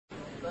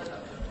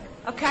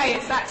Okay,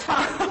 it's that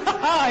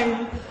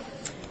time.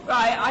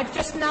 Right, I'd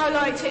just now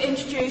like to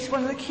introduce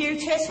one of the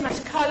cutest,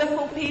 most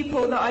colourful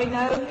people that I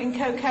know in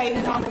Cocaine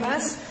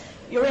Anonymous.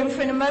 You're in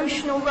for an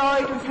emotional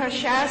ride with her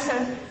share,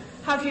 so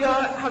have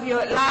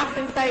your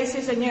laughing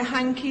faces and your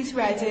hankies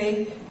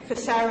ready for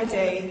Sarah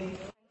D.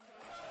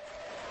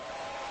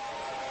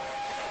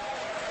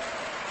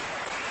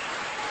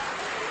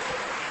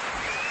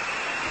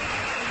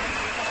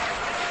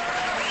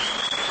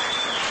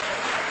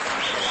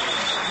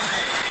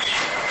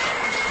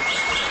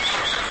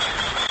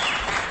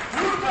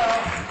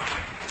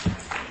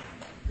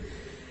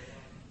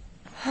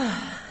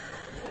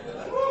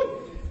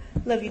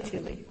 Love you too,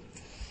 Lee.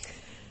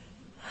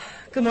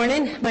 Good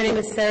morning. My name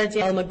is Sarah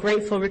D. I'm a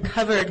grateful,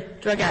 recovered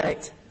drug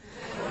addict.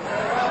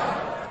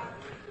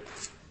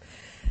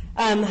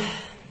 I'm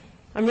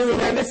really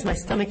nervous. My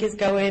stomach is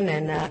going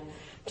and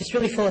just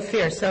really full of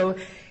fear. So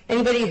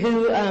anybody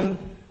who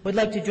would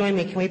like to join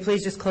me, can we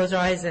please just close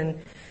our eyes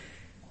and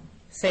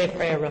say a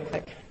prayer real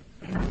quick?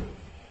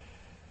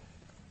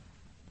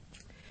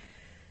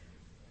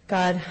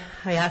 God,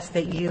 I ask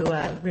that you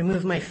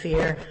remove my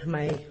fear,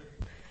 my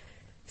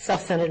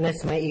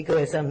self-centeredness, my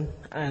egoism.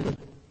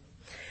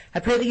 I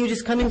pray that you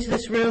just come into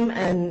this room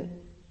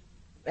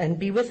and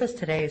be with us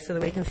today so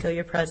that we can feel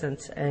your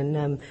presence.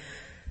 And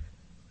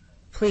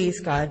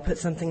please, God, put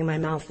something in my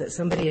mouth that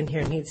somebody in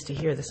here needs to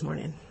hear this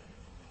morning.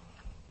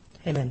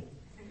 Amen.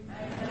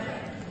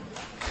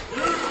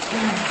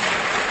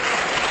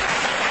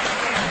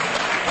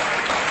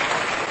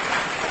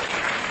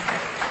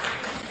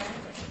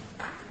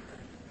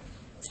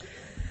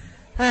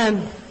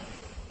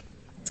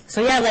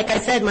 So yeah, like I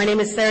said, my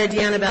name is Sarah D.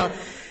 Annabelle,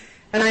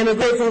 and I'm a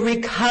grateful,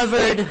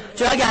 recovered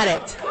drug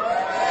addict. Woo!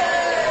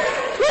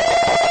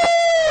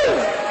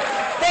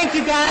 Thank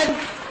you, God.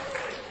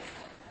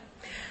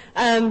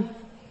 I'm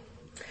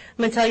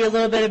going to tell you a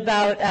little bit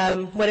about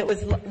what it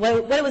was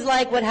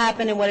like, what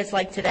happened, and what it's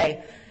like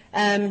today.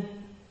 I'm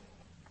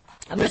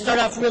going to start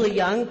off really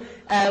young.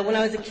 When I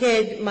was a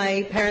kid,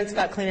 my parents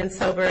got clean and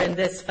sober in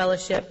this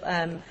fellowship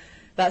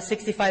about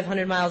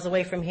 6,500 miles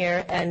away from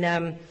here,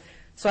 and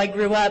so I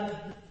grew up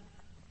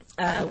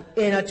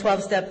in a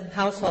 12-step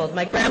household.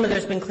 My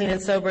grandmother's been clean and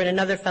sober in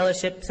another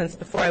fellowship since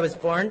before I was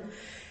born.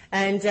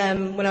 And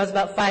when I was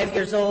about 5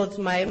 years old,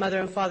 my mother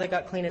and father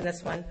got clean in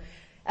this one.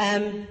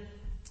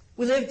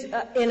 We lived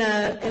in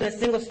a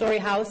single-story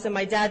house, and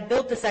my dad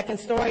built the second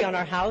story on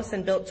our house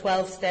and built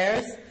 12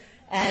 stairs.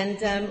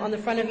 And on the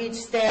front of each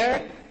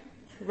stair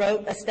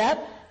wrote a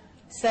step.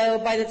 So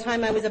by the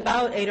time I was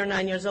about 8 or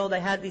 9 years old, I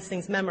had these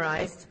things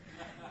memorized.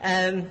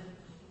 And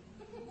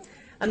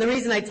the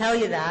reason I tell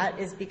you that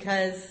is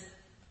because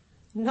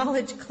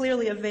knowledge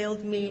clearly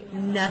availed me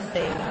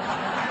nothing.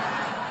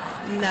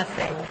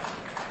 Nothing.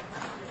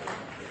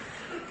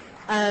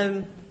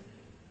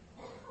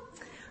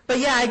 But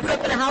yeah, I grew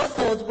up in a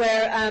household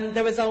where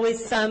there was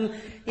always some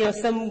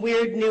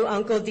weird new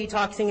uncle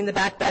detoxing in the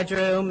back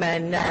bedroom,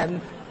 and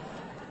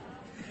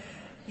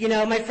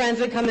my friends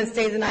would come and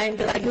stay the night and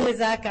be like, "Who is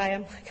that guy?"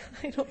 I'm like,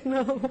 "I don't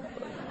know."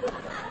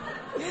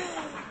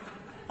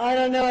 I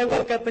don't know. I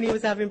woke up and he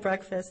was having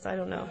breakfast. I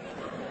don't know.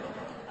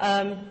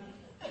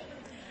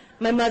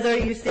 My mother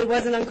it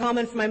wasn't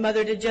uncommon for my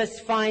mother to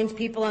just find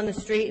people on the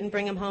street and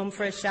bring them home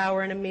for a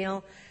shower and a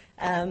meal.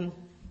 I'm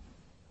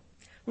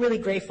really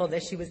grateful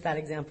that she was that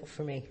example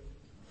for me.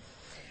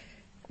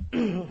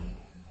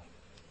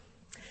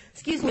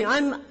 Excuse me,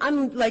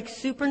 I'm like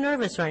super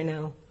nervous right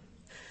now.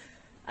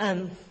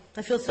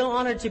 I feel so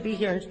honored to be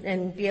here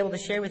and be able to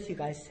share with you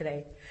guys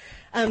today.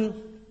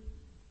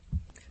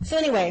 So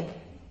anyway,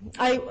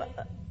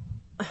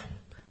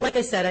 like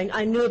I said,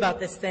 I knew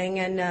about this thing,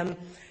 and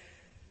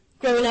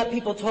growing up,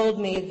 people told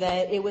me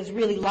that it was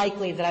really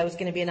likely that I was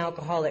going to be an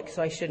alcoholic,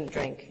 so I shouldn't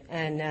drink.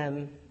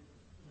 And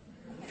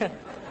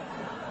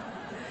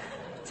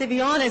to be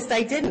honest,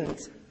 I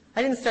didn't.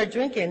 I didn't start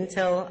drinking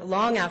until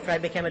long after I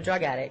became a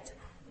drug addict.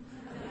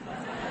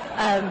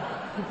 And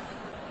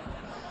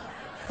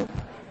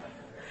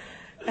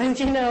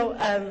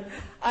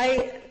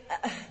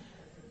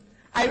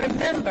I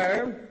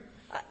remember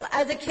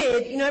as a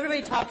kid,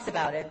 everybody talks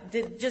about it.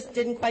 Just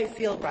didn't quite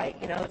feel right,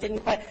 didn't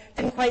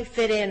quite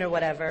fit in or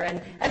whatever.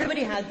 And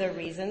everybody had their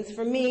reasons.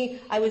 For me,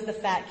 I was the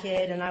fat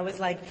kid, and I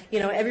was like,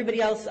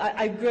 everybody else.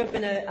 I grew up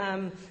in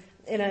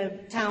a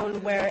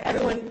town where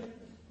everyone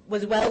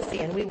was wealthy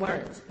and we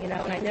weren't, and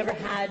I never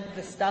had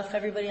the stuff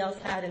everybody else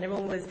had, and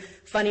everyone was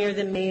funnier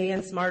than me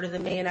and smarter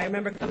than me. And I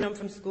remember coming home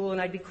from school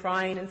and I'd be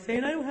crying and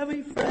saying, "I don't have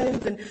any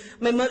friends." And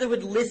my mother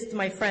would list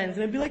my friends,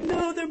 and I'd be like,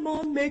 "No, their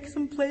mom makes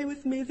them play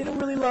with me. They don't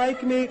really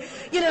like me."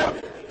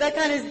 That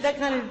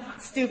kind of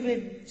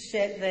stupid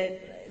shit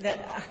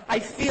that I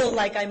feel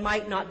like I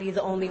might not be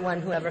the only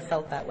one who ever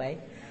felt that way.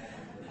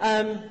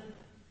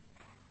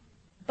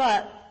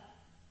 But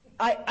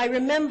I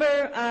remember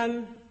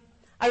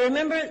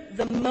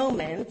the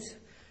moment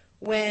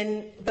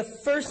when the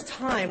first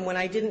time when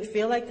I didn't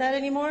feel like that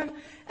anymore,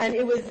 and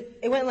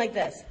it went like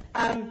this.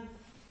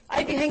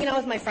 I'd be hanging out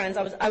with my friends.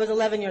 I was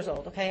 11 years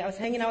old. Okay, I was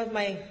hanging out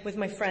with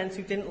my friends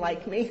who didn't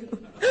like me,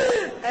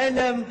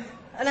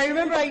 And I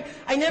remember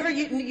I never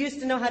used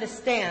to know how to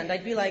stand.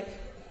 I'd be like,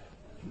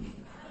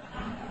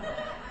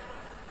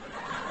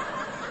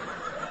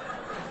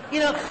 you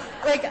know,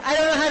 like I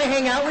don't know how to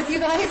hang out with you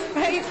guys,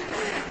 right?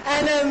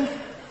 And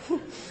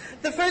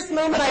the first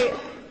moment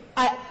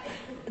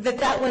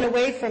that went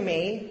away from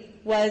me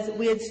was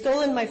we had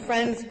stolen my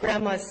friend's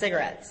grandma's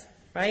cigarettes,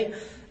 right?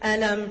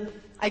 And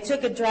I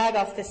took a drag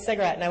off this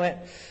cigarette and I went,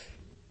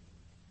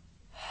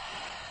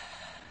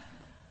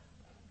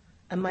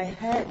 and my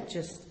head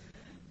just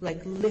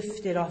like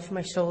lifted off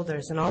my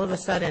shoulders, and all of a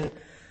sudden,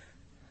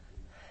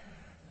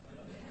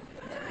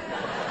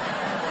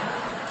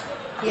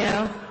 you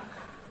know,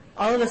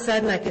 all of a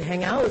sudden I could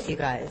hang out with you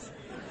guys.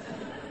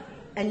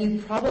 And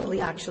you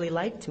probably actually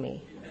liked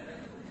me,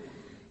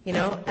 you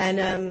know,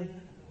 and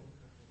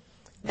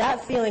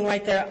that feeling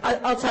right there,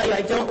 I'll tell you,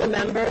 I don't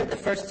remember the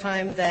first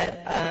time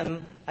that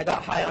I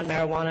got high on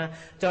marijuana.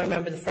 Don't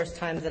remember the first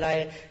time that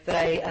I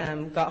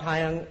got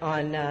high on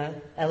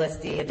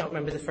LSD. I don't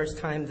remember the first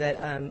time that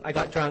I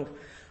got drunk.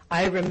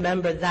 I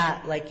remember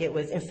that like it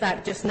was. In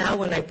fact, just now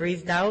when I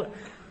breathed out,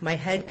 my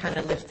head kind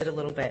of lifted a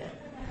little bit.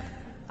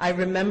 I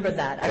remember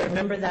that. I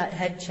remember that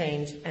head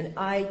change, and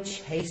I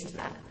chased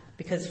that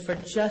because for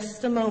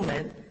just a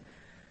moment,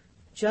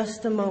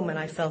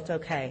 I felt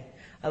okay.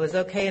 I was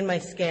okay in my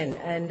skin.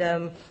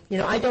 And, you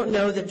know, I don't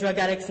know that drug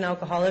addicts and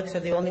alcoholics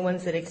are the only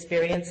ones that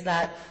experience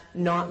that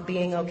not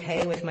being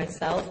okay with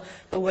myself.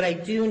 But what I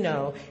do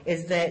know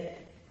is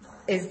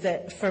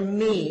that for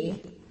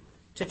me,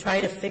 to try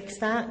to fix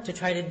that, to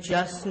try to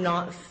just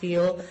not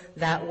feel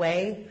that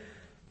way,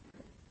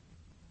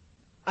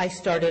 I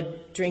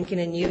started drinking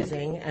and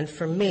using. And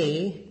for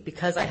me,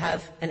 because I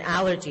have an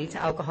allergy to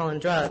alcohol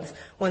and drugs,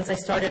 once I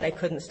started, I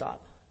couldn't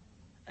stop.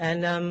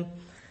 And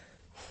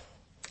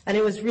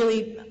it was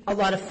really a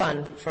lot of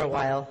fun for a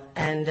while,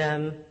 and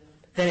then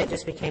it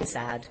just became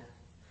sad,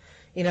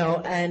 you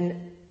know.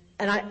 And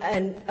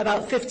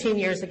about 15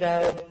 years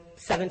ago,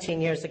 17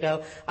 years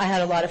ago, I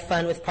had a lot of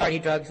fun with party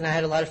drugs, and I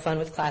had a lot of fun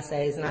with Class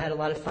A's, and I had a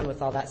lot of fun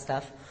with all that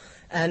stuff.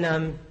 And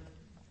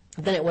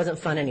then it wasn't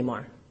fun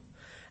anymore.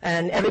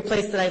 And every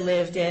place that I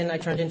lived in, I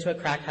turned into a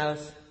crack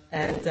house.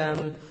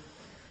 And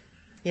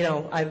you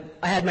know,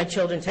 I had my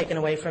children taken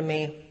away from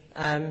me.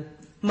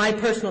 My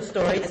personal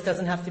story, this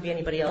doesn't have to be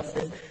anybody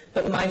else's,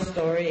 but my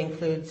story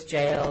includes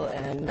jail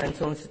and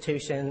mental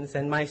institutions,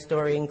 and my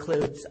story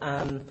includes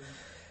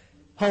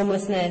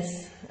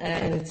homelessness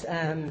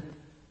and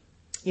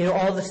you know,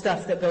 all the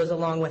stuff that goes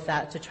along with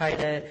that to try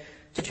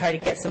to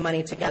get some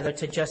money together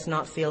to just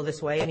not feel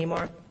this way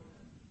anymore.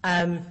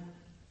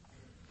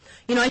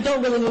 You know, I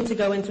don't really need to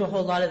go into a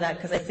whole lot of that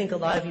because I think a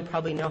lot of you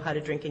probably know how to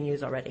drink and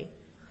use already.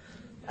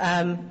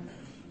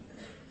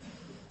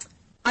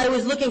 I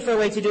was looking for a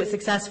way to do it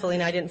successfully,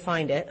 and I didn't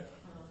find it.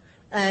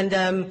 And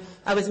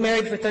I was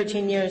married for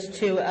 13 years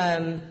to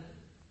a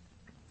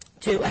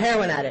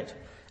heroin addict.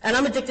 And I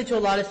was addicted to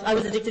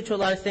a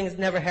lot of things,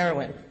 never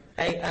heroin.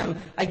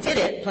 I did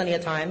it plenty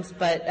of times,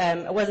 but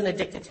I wasn't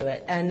addicted to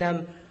it.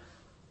 And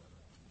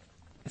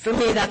for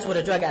me, that's what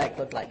a drug addict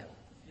looked like.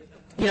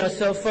 You know,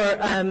 so for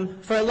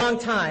a long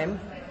time,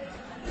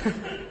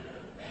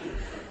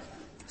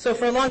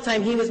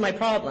 he was my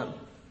problem.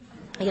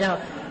 You know.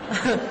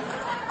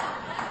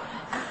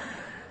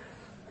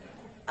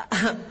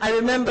 I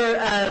remember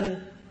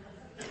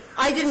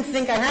I didn't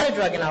think I had a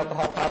drug and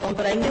alcohol problem,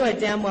 but I knew I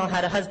damn well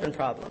had a husband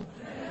problem.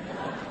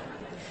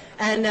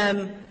 And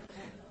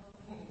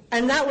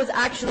that was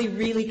actually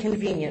really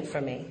convenient for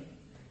me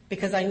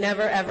because I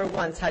never, ever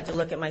once had to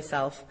look at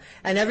myself.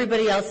 And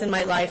everybody else in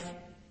my life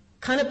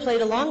kind of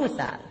played along with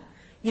that.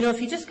 You know,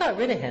 if you just got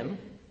rid of him,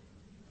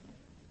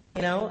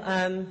 you know,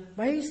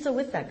 why are you still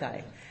with that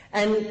guy?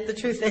 And the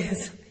truth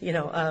is, you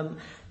know,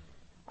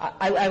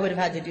 I would have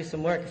had to do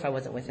some work if I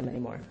wasn't with him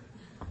anymore.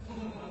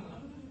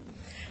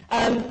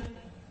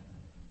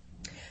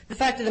 The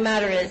fact of the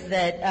matter is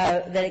that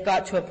it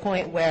got to a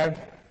point where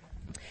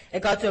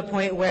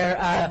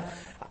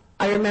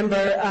I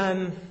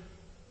remember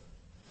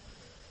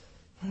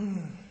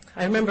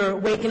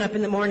waking up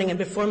in the morning, and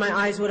before my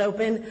eyes would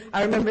open,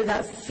 I remember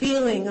that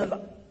feeling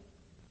of,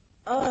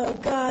 oh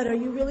God, are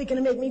you really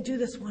going to make me do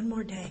this one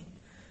more day?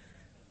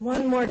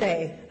 One more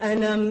day.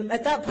 And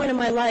at that point in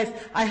my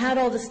life, I had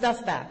all the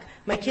stuff back.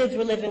 My kids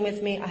were living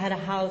with me. I had a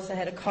house. I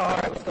had a car.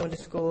 I was going to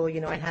school.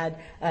 You know, I had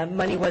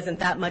money wasn't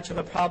that much of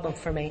a problem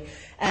for me.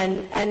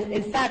 And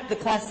in fact, the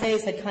Class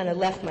A's had kind of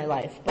left my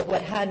life. But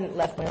what hadn't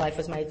left my life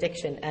was my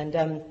addiction. And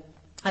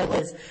I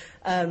was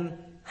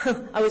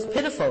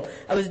pitiful.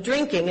 I was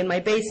drinking in my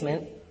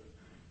basement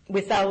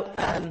without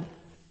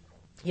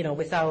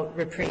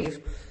reprieve,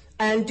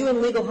 and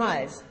doing legal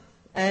highs.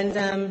 And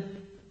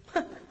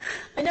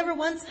I never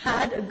once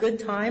had a good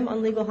time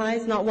on legal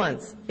highs, not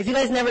once. If you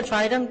guys never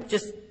tried them,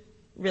 just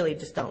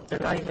don't. They're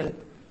not even,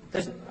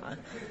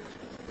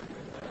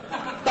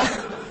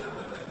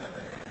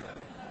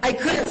 I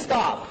couldn't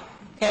stop,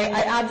 okay?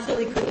 I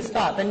absolutely couldn't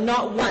stop, and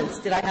not once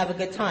did I have a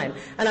good time.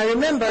 And I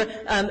remember,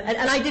 and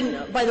I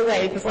didn't, by the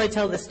way, before I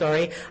tell this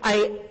story,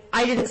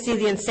 I didn't see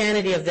the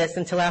insanity of this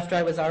until after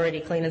I was already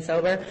clean and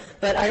sober.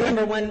 But I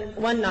remember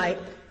one night,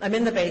 I'm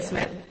in the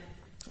basement.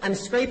 I'm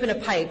scraping a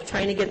pipe,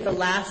 trying to get the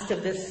last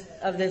of this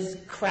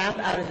crap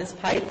out of this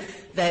pipe,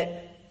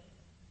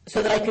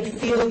 so that I could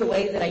feel the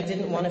way that I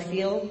didn't want to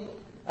feel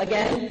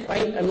again.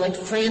 Right? I'm like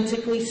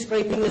frantically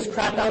scraping this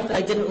crap out that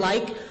I didn't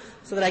like,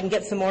 so that I can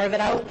get some more of it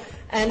out.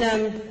 And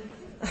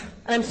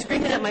I'm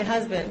screaming at my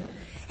husband,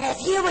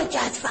 "If you would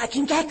just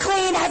fucking get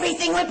clean,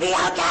 everything would be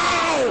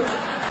okay!"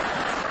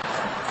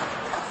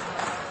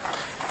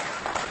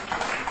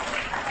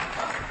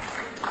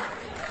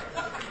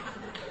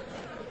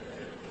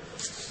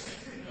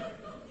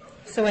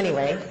 So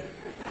anyway,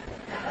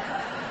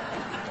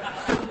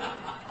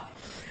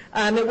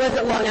 it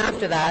wasn't long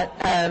after that,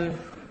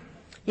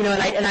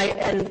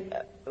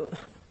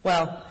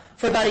 well,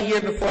 for about a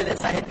year before this,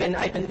 I'd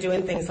been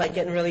doing things like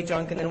getting really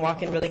drunk and then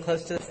walking really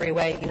close to the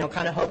freeway,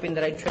 kind of hoping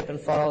that I'd trip and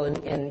fall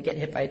and get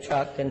hit by a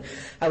truck. And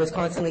I was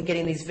constantly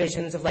getting these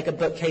visions of like a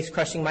bookcase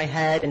crushing my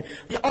head. And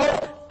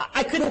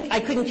I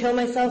couldn't kill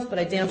myself, but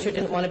I damn sure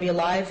didn't want to be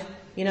alive,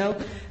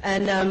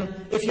 And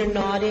if you're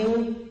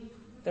nodding,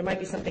 there might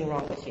be something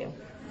wrong with you.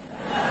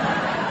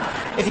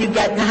 If you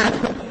get that,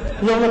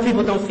 normal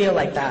people don't feel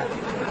like that.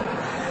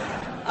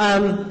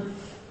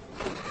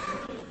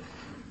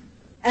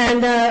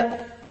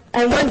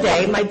 And one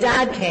day, my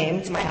dad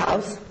came to my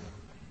house,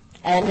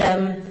 and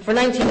for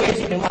 19 years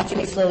he'd been watching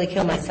me slowly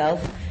kill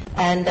myself,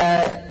 and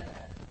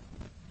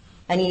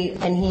he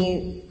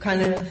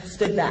kind of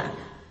stood back,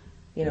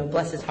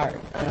 bless his heart.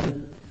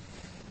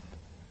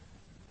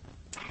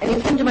 And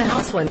he came to my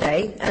house one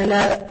day, and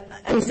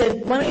he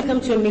said, "Why don't you come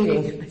to a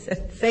meeting?" I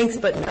said, "Thanks,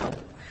 but no."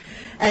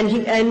 And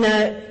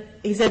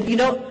he said,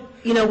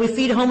 we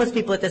feed homeless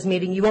people at this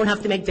meeting. You won't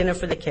have to make dinner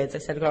for the kids." I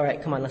said, "All right,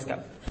 come on, let's go."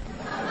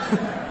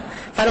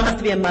 If I don't have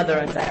to be a mother,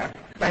 I'm there,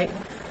 right?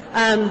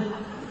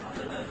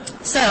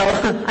 So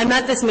I'm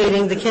at this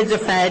meeting. The kids are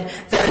fed.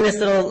 They're in this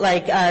little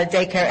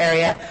daycare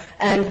area,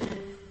 and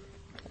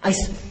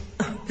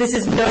this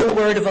is no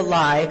word of a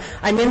lie.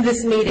 I'm in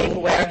this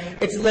meeting where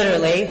it's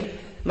literally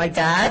my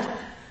dad's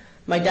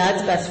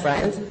best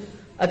friend,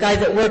 a guy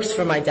that works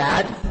for my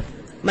dad,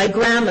 my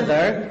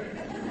grandmother's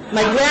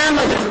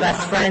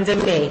best friend,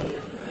 and me.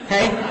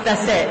 Okay?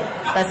 That's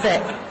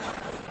it.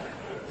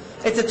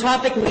 It's a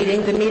topic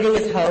meeting. The meeting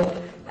is hope,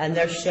 and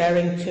they're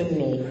sharing to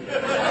me.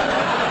 All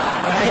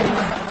right?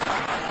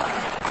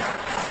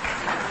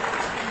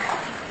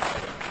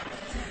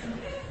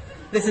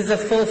 This is a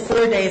full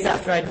 4 days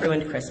after I'd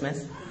ruined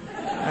Christmas.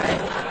 All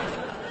right?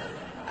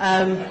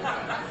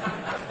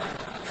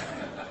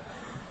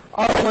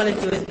 All I want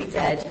to do is be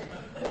dead.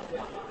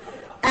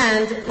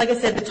 And, like I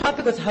said, the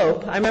topic was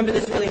hope. I remember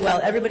this really well.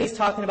 Everybody's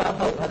talking about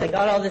hope, how they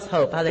got all this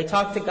hope, how they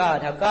talk to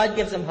God, how God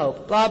gives them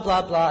hope, blah,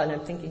 blah, blah. And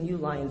I'm thinking, you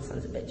lying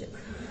sons of bitches.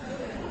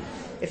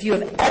 If you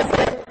have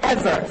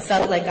ever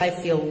felt like I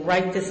feel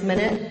right this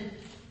minute,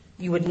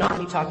 you would not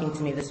be talking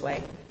to me this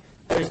way.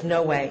 There's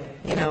no way,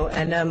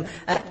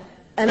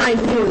 And I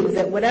knew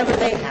that whatever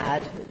they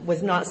had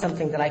was not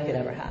something that I could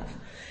ever have.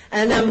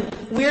 And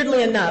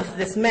weirdly enough,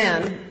 this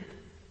man,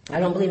 I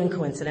don't believe in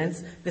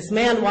coincidence. This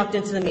man walked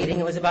into the meeting.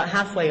 It was about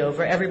halfway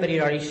over. Everybody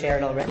had already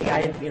shared already.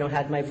 I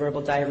had my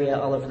verbal diarrhea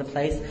all over the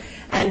place.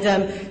 And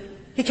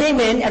he came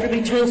in.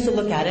 Everybody turns to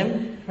look at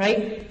him, right?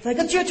 It's like,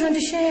 "It's your turn to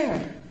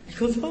share." He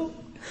goes, "Oh."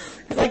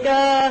 He's like,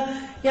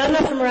 "Yeah, I'm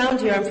not from around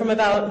here. I'm from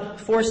about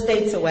 4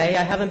 states away.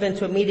 I haven't been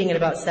to a meeting in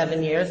about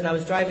 7 years. And I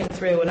was driving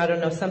through, and I don't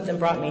know, something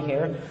brought me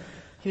here."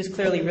 He was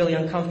clearly really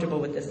uncomfortable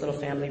with this little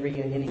family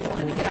reunion. He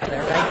wanted to get out of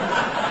there, right?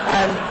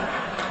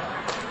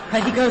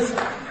 But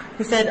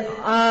he said,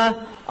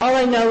 "All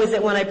I know is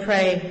that when I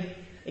pray,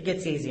 it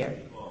gets easier."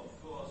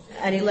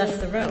 And he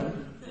left the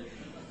room.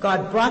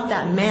 God brought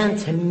that man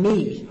to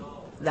me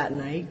that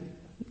night.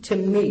 To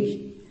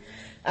me.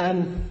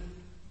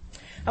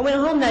 I went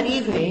home that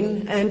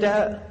evening, and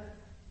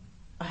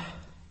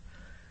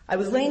I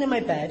was laying in my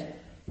bed,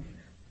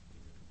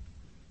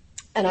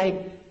 and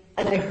I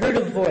heard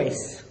a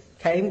voice.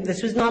 Okay,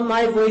 this was not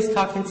my voice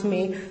talking to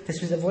me. This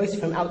was a voice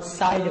from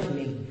outside of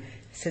me.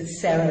 It said,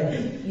 "Sarah,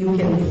 you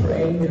can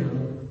pray now."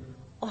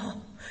 Oh,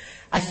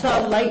 I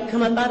saw a light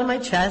come up out of my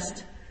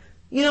chest.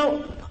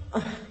 I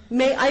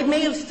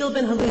may have still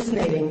been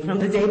hallucinating from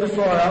the day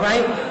before, all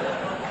right?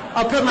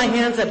 I'll put my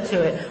hands up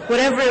to it.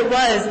 Whatever it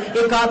was,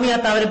 it got me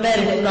up out of bed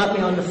and it got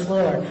me on the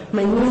floor.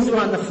 My knees were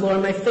on the floor.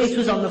 My face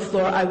was on the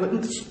floor.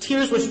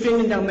 Tears were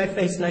streaming down my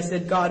face, and I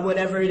said, "God,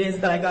 whatever it is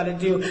that I got to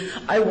do,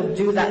 I will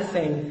do that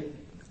thing.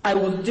 I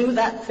will do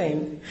that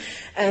thing."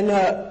 And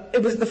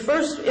it was the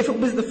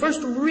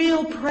first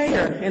real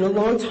prayer in a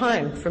long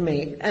time for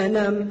me. And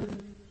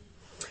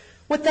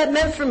what that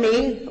meant for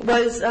me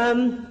was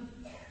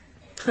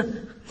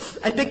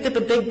I picked up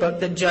a big book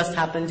that just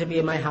happened to be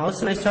in my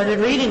house, and I started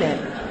reading it.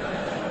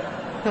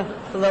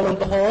 Lo and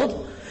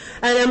behold.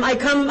 And I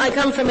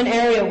come from an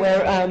area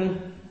where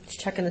just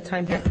checking the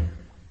time here.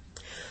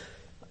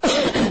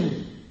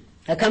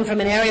 I come from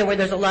an area where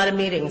there's a lot of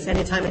meetings,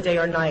 any time of day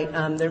or night.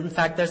 In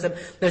fact,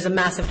 there's a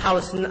massive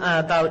house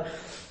about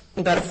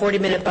about a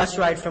 40-minute bus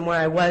ride from where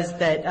I was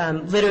that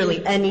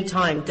literally any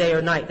time, day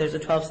or night, there's a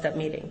 12-step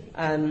meeting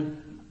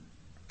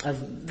of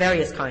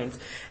various kinds.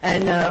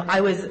 And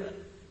I was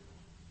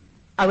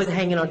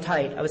hanging on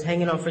tight. I was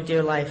hanging on for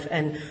dear life.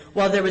 And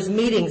while there was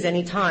meetings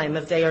any time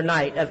of day or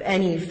night of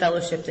any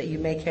fellowship that you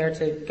may care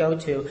to go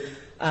to,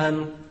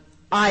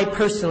 I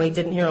personally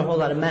didn't hear a whole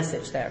lot of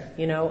message there,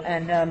 you know.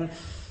 And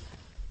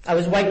I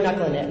was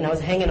white-knuckling it, and I was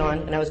hanging on,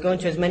 and I was going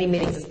to as many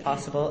meetings as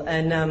possible.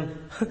 And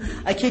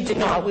I kid you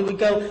not, we would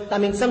go, I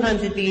mean,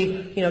 sometimes it'd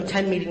be,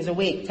 10 meetings a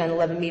week, 10,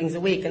 11 meetings a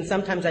week, and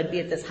sometimes I'd be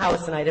at this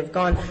house, and I'd have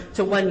gone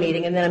to one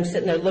meeting, and then I'm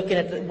sitting there looking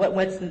at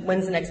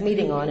when's the next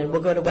meeting on, and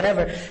we'll go to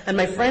whatever. And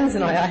my friends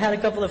and I had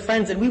a couple of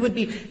friends, and we would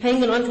be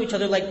hanging on to each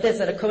other like this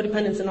at a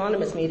Codependence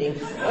Anonymous meeting.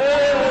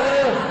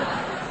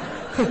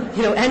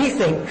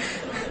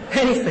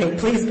 Anything,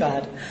 please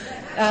God.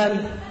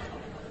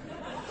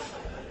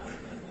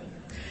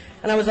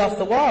 And I was off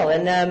the wall,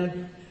 and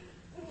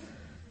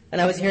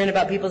I was hearing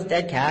about people's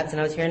dead cats, and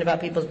I was hearing about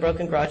people's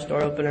broken garage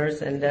door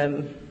openers, and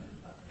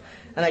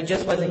I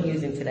just wasn't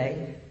using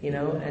today, and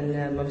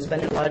I was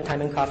spending a lot of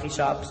time in coffee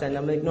shops, and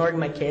I'm ignoring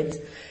my kids,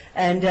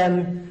 and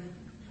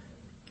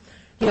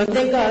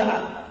thank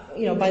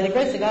God, by the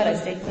grace of God, I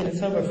stayed clean and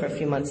sober for a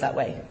few months that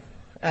way,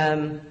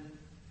 and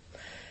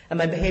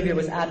my behavior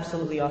was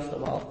absolutely off the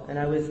wall, and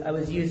I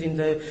was using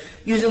the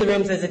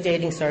rooms as a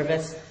dating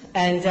service,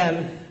 and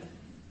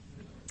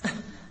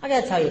I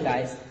gotta tell you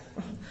guys,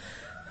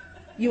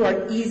 you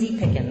are easy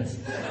pickings.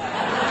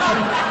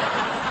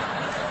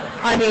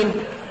 I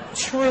mean,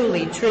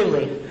 truly.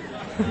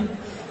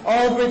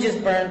 All bridges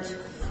burnt,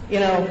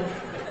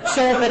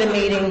 show up at a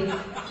meeting,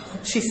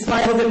 she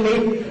smiled at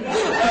me.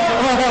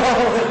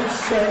 Oh,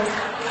 shit.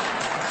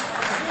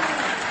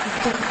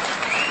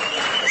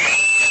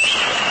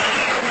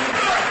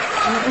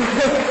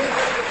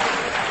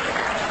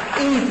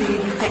 Easy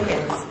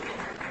pickings.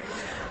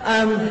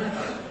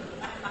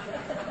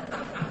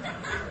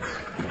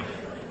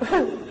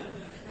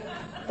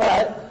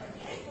 But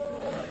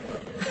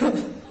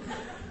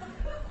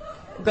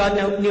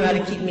God knew how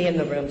to keep me in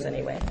the rooms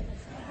anyway.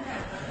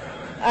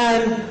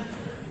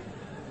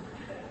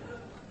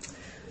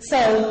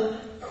 So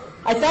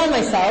I found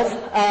myself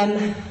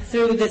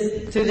through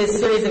this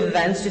series of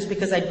events, just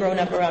because I'd grown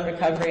up around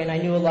recovery and I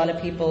knew a lot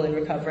of people in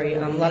recovery,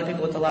 a lot of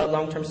people with a lot of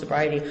long-term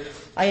sobriety.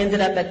 I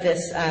ended up at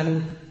this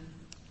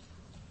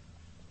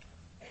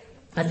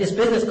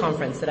business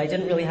conference that I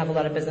didn't really have a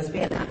lot of business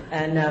being at,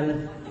 and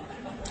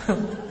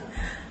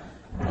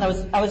I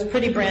was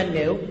pretty brand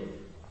new,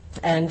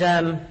 and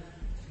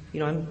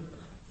I'm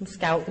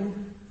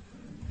scouting,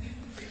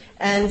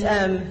 and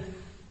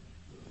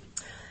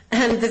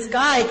this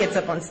guy gets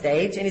up on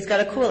stage and he's got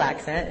a cool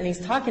accent and he's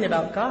talking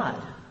about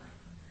God,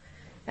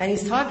 and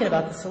he's talking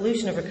about the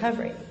solution of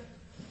recovery,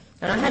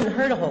 and I hadn't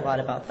heard a whole lot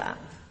about that,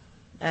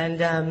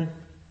 and I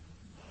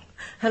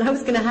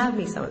was going to have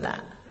me some of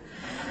that,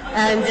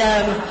 and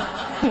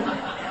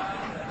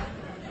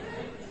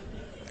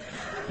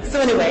so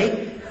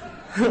anyway.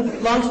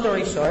 Long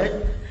story short,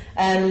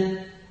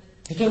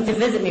 he came to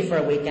visit me for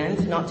a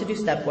weekend, not to do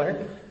step work,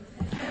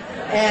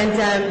 and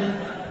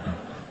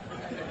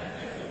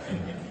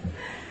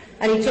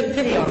he took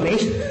pity on me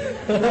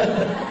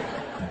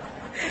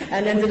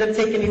and ended up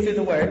taking me through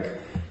the work.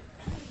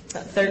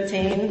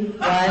 13,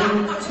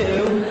 1, 2, 3,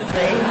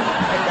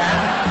 like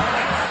that.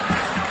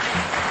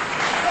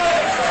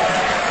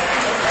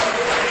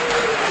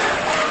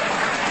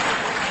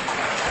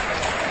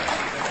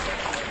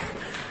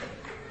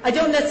 I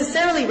don't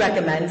necessarily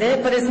recommend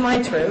it, but it's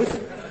my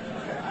truth.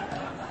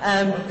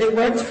 It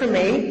worked for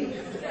me.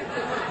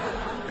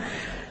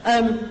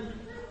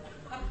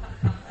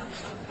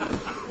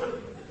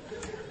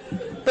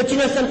 But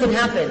something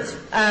happened.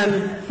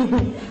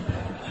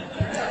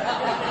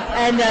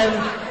 And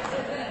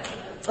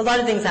a lot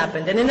of things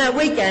happened. And in that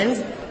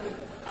weekend,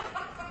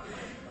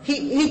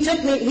 he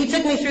took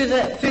me through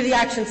the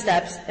action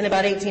steps in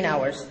about 18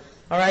 hours.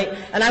 All right,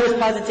 and I was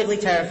positively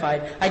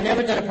terrified. I'd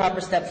never done a proper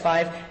step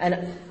 5,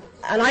 and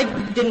I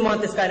didn't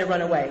want this guy to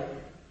run away.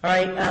 All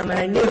right, and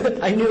I knew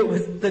it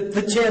was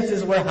the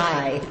chances were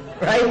high,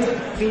 right?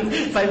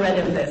 If I read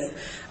him this,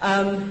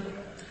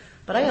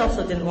 but I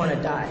also didn't want to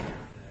die.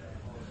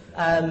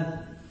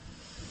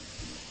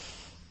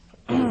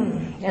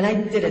 And I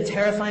did a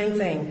terrifying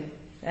thing,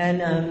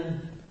 and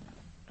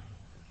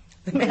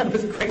the man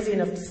was crazy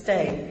enough to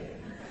stay.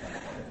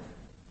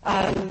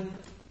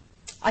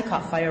 I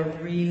caught fire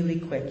really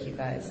quick, you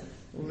guys.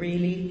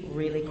 Really,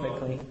 really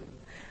quickly.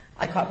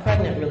 I caught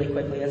pregnant really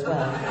quickly as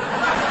well.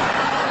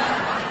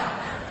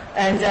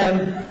 And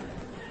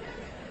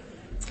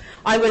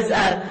I was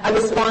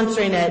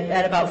sponsoring it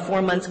at about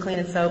 4 months clean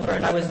and sober,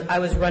 and I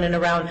was running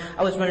around.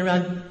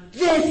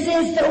 This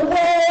is the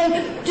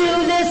way.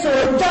 Do this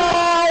or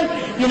die.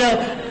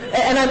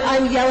 And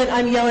I'm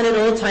yelling at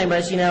old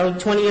timers.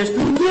 20 years.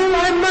 You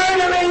are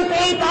murdering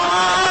people.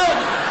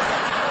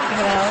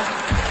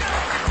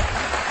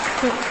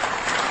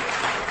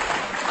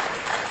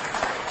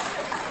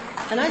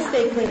 And I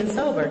stay clean and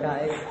sober,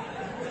 guys.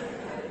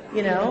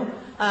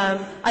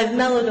 I've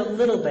mellowed a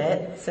little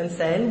bit since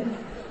then.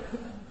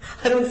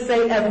 I don't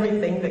say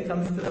everything that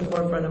comes to the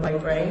forefront of my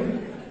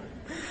brain.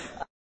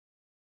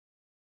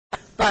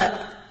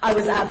 But I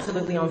was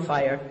absolutely on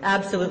fire.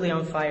 And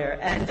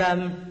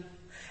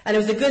it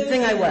was a good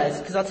thing I was,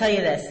 because I'll tell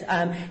you this,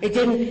 it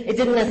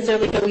didn't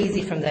necessarily go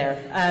easy from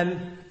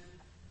there.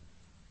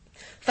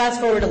 Fast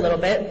forward a little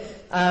bit,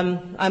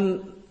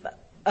 Simon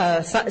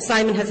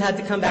has had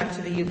to come back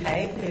to the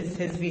UK.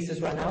 His visa's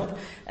run out,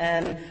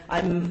 and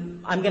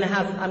I'm gonna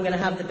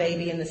have the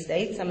baby in the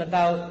States.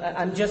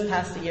 I'm just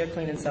past a year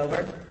clean and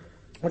sober.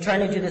 We're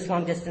trying to do this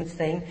long distance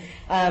thing.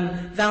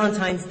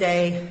 Valentine's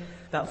Day,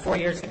 about 4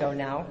 years ago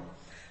now,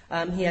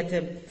 he had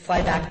to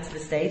fly back to the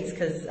States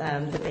because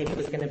the baby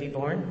was going to be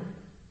born.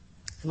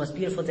 The most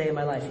beautiful day of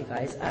my life, you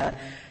guys.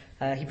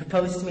 He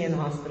proposed to me in the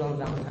hospital on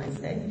Valentine's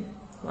Day.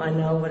 I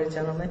know, what a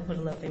gentleman, what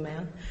a lovely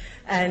man.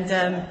 And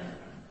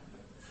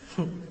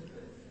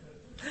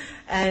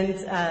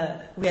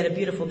we had a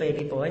beautiful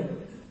baby boy.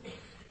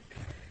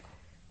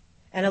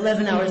 And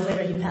 11 hours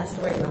later, he passed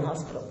away in the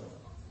hospital.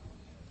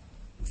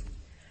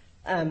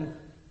 And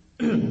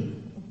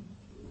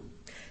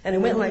it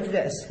went like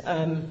this.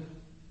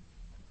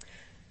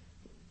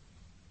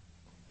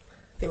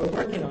 They were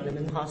working on him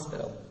in the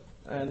hospital,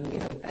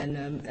 and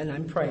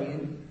I'm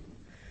praying,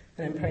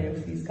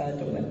 please God,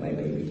 don't let my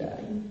baby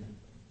die.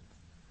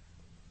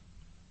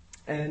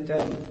 And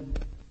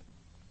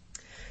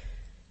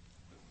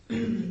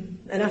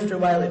after a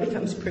while, it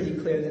becomes pretty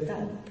clear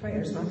that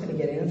prayer is not going to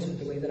get answered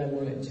the way that I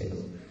want it to.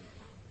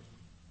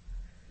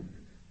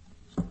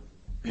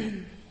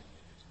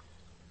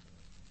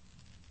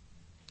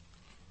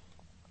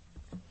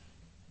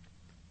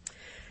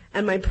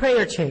 And my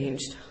prayer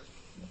changed.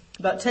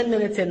 About 10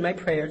 minutes in, my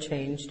prayer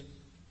changed.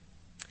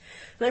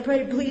 And I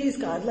prayed, please,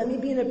 God, let me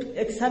be in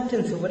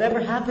acceptance of whatever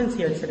happens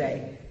here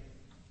today.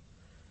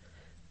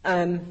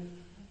 And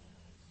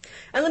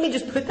let me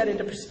just put that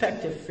into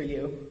perspective for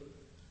you.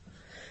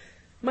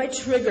 My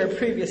trigger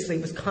previously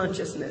was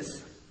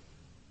consciousness.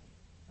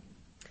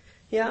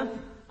 Yeah?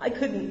 I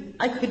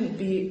couldn't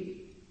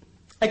be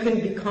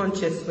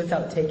conscious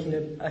without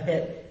taking a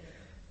hit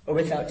or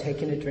without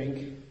taking a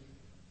drink.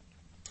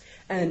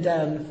 And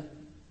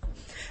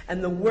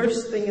the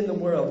worst thing in the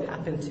world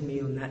happened to me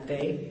on that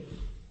day.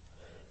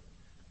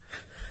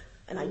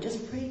 And I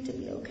just prayed to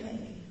be okay.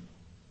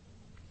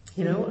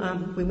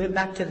 We went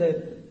back to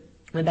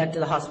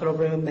the hospital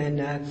room,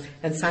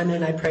 and Simon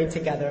and I prayed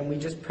together, and we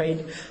just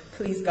prayed,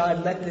 please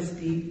God, let this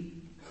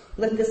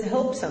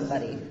help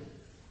somebody.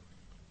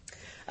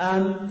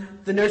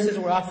 The nurses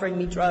were offering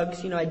me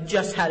drugs. I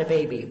just had a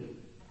baby.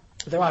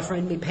 They're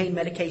offering me pain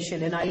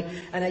medication, and I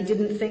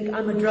didn't think,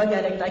 I'm a drug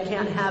addict, I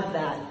can't have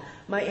that.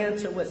 My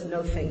answer was,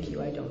 no thank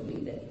you, I don't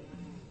need it.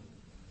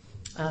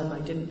 I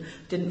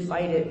didn't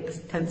fight it. The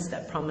 10th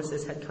step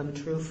promises had come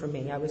true for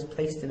me. I was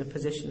placed in a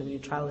position of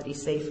neutrality,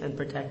 safe and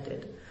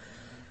protected.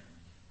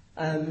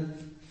 And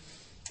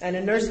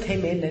a nurse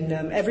came in, and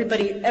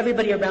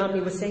everybody around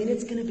me was saying,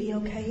 it's going to be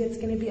okay, it's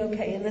going to be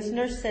okay. And this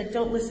nurse said,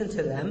 don't listen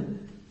to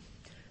them.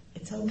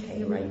 It's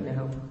okay right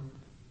now.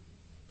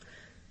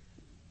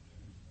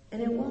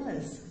 And it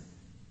was,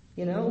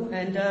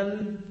 and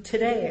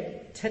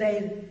today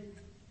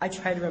I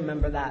try to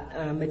remember that.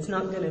 It's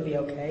not going to be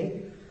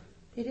okay.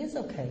 It is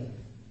okay.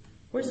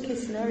 Worst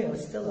case scenario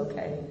is still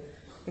okay.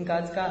 And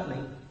God's got me.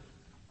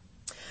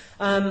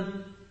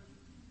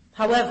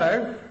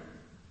 However,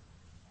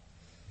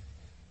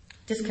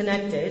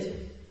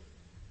 disconnected,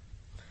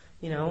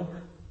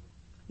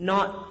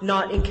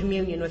 not in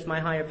communion with my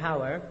higher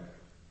power,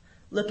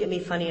 look at me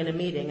funny in a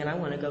meeting and I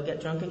want to go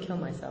get drunk and kill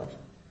myself.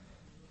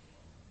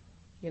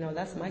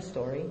 That's my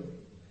story.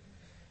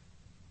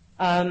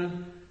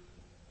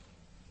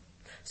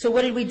 So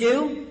what did we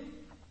do?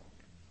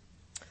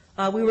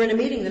 We were in a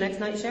meeting the next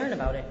night sharing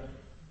about it.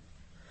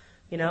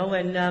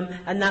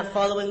 And that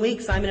following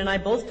week, Simon and I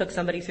both took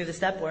somebody through the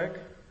step work.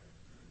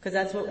 Because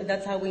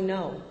that's how we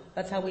know.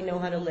 That's how we know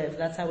how to live.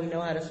 That's how we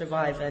know how to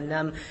survive.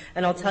 And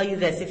I'll tell you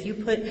this, if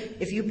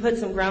you put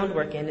some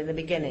groundwork in the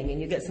beginning and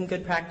you get some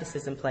good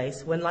practices in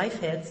place, when life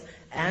hits,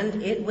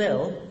 and it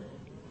will,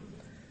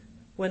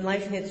 when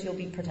life hits, you'll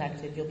be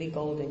protected, you'll be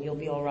golden, you'll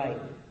be all right.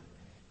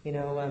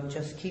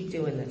 Just keep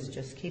doing this.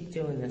 Just keep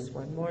doing this.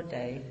 One more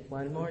day.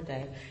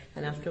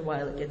 And after a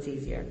while, it gets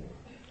easier.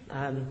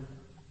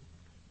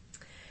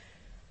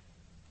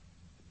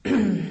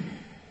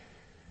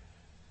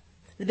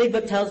 The big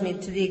book tells me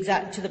to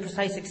the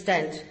precise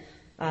extent,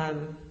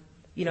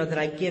 that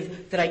I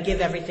give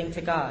everything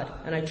to God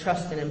and I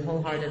trust in Him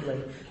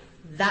wholeheartedly.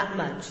 That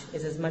much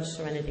is as much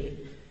serenity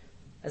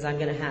as I'm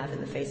going to have in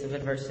the face of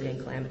adversity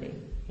and calamity.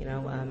 And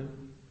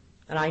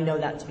I know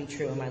that to be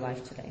true in my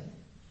life today.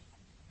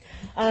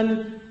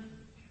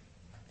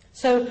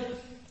 So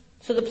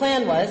the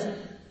plan was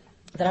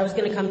that I was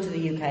going to come to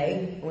the UK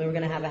and we were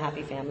going to have a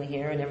happy family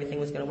here and everything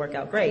was going to work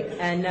out great.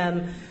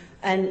 And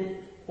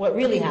what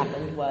really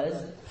happened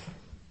was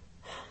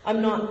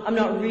I'm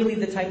not really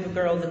the type of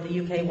girl that the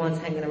UK wants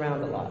hanging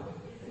around a lot.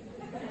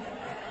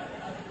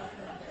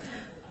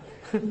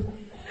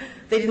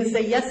 They didn't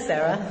say, yes,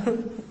 Sarah,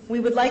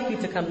 we would like you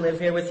to come live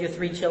here with your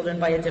 3 children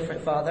by a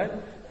different father.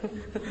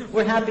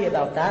 We're happy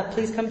about that.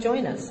 Please come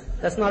join us.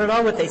 That's not at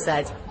all what they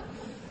said.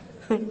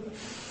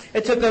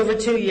 It took over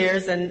 2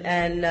 years and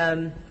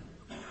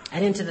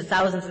into the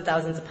thousands and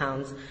thousands of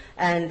pounds.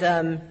 And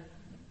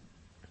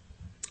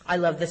I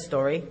love this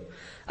story.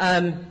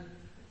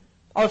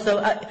 Also,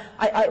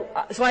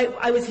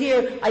 I was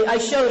here. I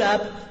showed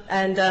up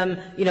and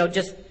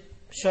just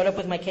showed up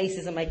with my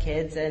cases and my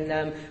kids,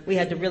 and we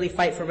had to really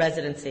fight for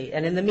residency.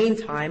 And in the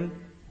meantime,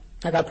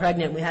 I got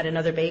pregnant. We had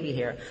another baby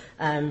here.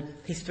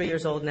 He's 3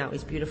 years old now.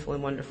 He's beautiful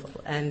and wonderful.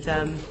 And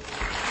and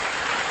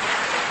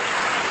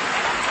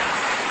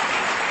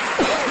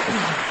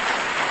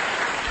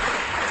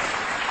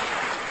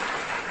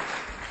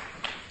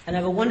I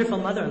have a wonderful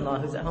mother-in-law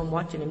who's at home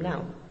watching him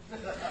now.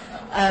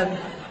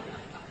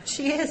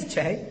 She is,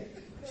 Jay.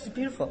 She's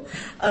beautiful.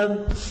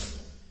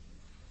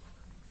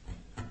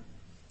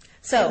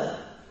 So,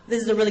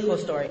 this is a really cool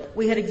story.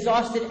 We had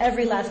exhausted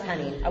every last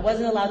penny. I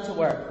wasn't allowed to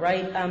work,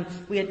 right?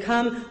 We had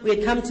come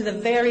to the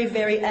very,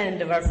 very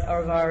end of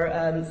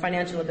our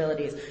financial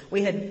abilities.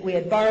 We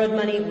had borrowed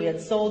money. We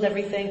had sold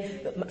everything.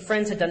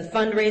 Friends had done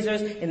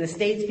fundraisers in the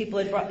States. People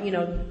had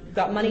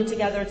got money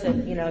together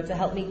to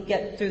help me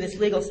get through this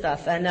legal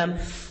stuff.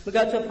 And we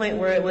got to a point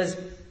where it was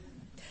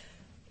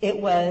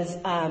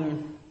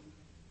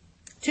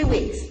 2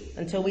 weeks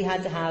until we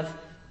had to have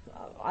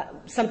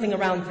something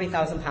around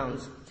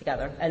 £3,000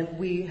 together, and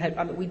we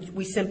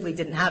simply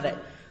didn't have it.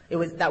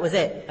 That was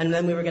it, and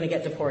then we were going to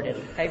get deported.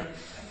 Okay,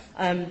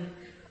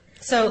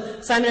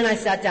 so Simon and I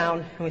sat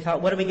down and we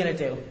thought, what are we going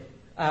to do?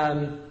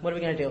 What are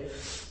we going to do?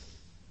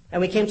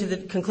 And we came to the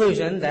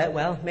conclusion that,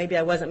 well, maybe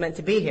I wasn't meant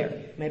to be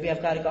here. Maybe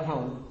I've got to go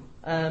home.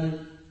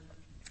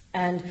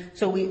 And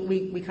so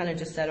we kind of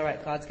just said, all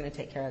right, God's going to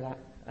take care of that.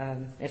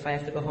 If I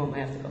have to go home, I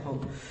have to go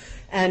home.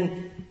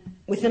 And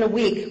within a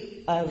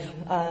week of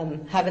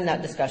having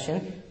that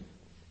discussion,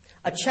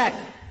 a check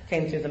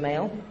came through the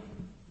mail.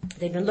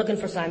 They'd been looking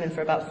for Simon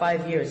for about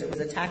 5 years. It was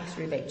a tax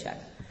rebate check.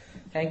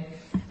 Okay?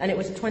 And it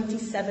was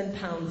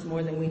 £27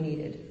 more than we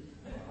needed.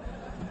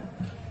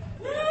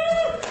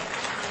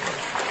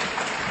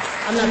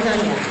 I'm not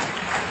done yet.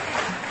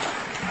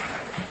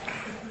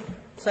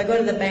 So I go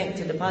to the bank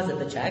to deposit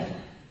the check,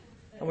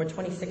 and we're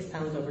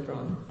 £26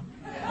 overdrawn.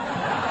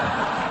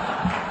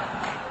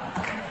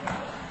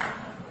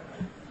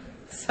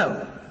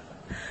 So,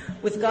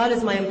 with God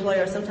as my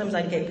employer, sometimes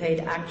I get paid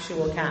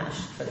actual cash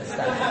for this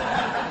stuff.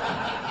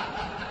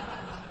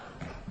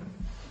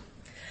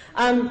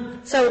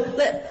 So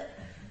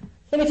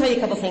let me tell you a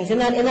couple things. In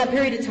that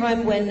period of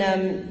time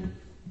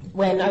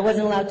when I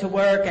wasn't allowed to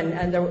work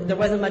and there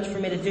wasn't much for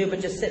me to do but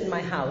just sit in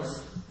my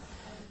house,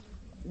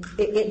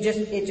 it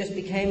just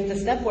became the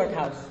step work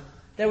house.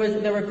 There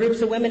were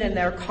groups of women in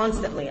there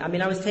constantly. I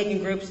mean, I was taking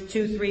groups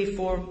 2, 3,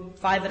 4,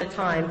 5 at a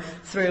time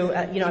through,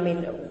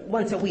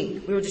 once a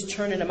week. We were just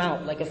churning them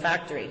out like a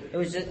factory. It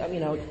was just,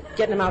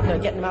 getting them out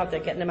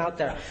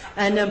there.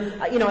 And,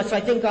 so I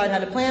think God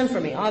had a plan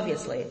for me,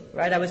 obviously,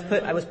 right? I was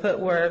put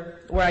where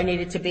I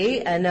needed to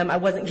be, and I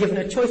wasn't given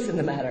a choice in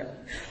the matter.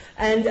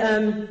 And,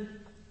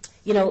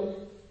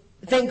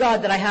 thank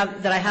God that I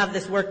have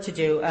this work to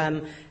do,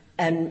 and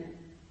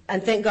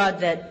thank God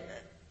that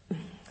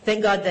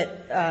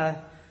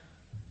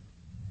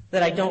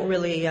I don't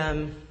really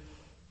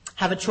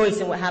have a choice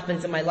in what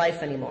happens in my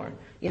life anymore.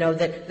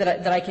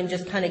 That I can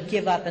just kind of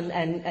give up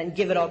and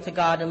give it all to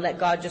God and let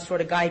God just sort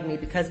of guide me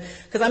because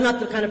I'm not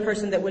the kind of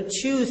person that would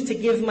choose to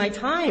give my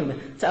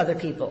time to other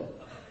people.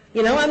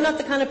 I'm not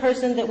the kind of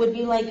person that would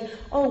be like,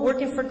 oh,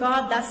 working for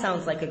God, that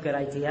sounds like a good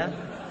idea.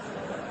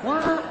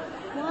 What?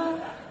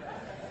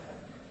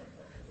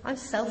 I'm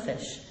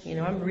selfish,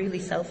 I'm really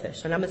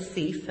selfish, and I'm a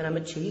thief, and I'm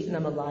a cheat, and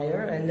I'm a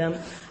liar, and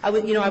I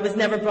was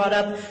never brought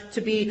up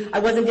I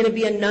wasn't going to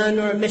be a nun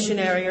or a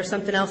missionary or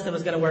something else that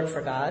was going to work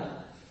for God.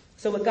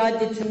 So what God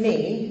did to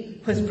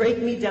me was break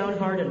me down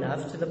hard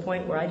enough to the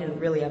point where I didn't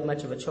really have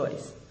much of a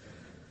choice.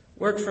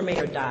 Work for me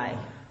or die.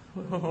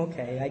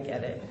 Okay, I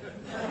get it.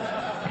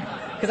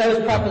 Because I was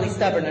properly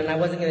stubborn and I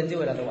wasn't going to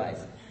do it otherwise.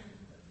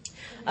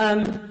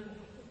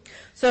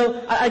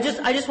 So I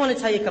just want to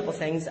tell you a couple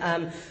things.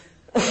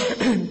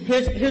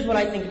 Here's what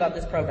I think about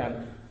this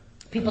program.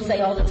 People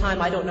say all the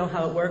time, I don't know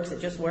how it works, it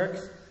just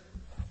works.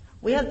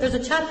 There's a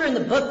chapter in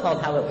the book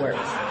called How It Works.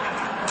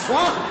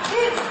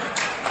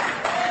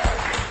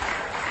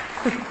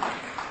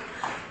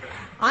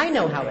 I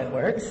know how it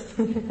works.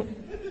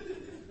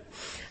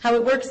 How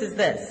it works is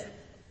this.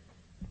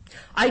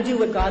 I do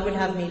what God would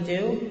have me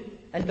do,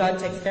 and God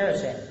takes care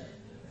of shit.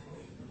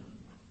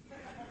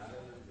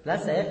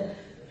 That's it.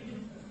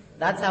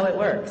 That's how it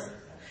works.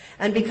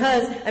 And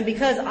because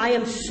I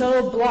am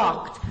so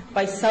blocked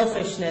by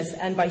selfishness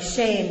and by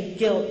shame,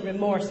 guilt,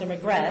 remorse, and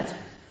regret,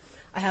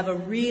 I have a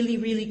really,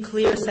 really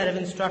clear set of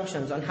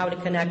instructions on how to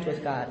connect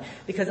with God.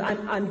 Because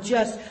I'm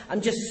just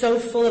so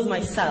full of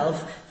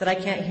myself that I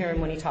can't hear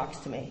him when he talks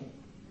to me.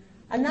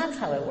 And that's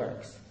how it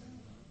works.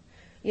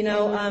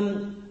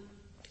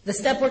 The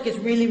step work is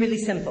really, really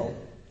simple.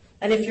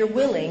 And if you're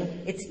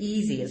willing, it's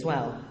easy as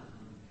well.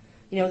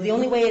 You know, the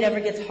only way it ever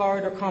gets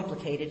hard or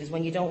complicated is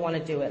when you don't want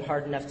to do it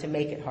hard enough to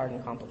make it hard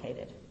and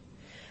complicated.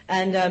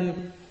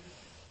 And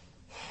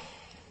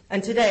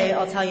today,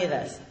 I'll tell you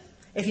this.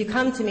 If you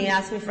come to me,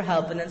 ask me for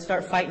help, and then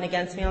start fighting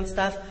against me on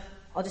stuff,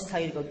 I'll just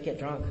tell you to go get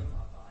drunk.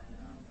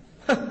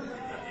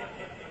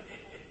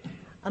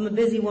 I'm a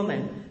busy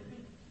woman.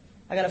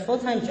 I got a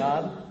full-time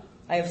job.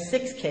 I have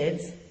 6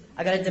 kids.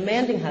 I got a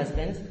demanding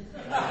husband.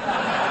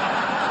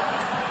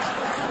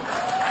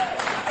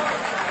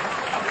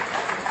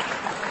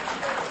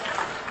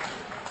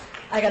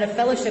 I got a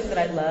fellowship that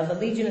I love, a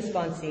legion of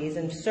sponsees,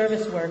 and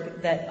service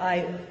work that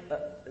I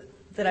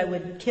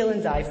would kill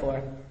and die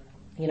for,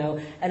 you know,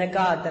 and a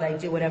God that I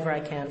do whatever I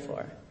can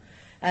for.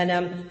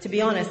 And to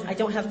be honest, I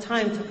don't have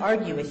time to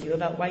argue with you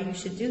about why you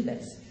should do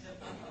this.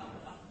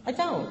 I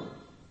don't.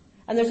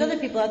 And there's other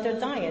people out there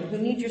dying who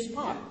need your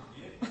spot.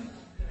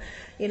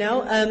 You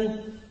know?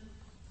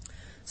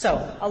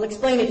 So, I'll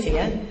explain it to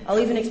you. I'll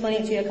even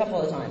explain it to you a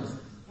couple of times.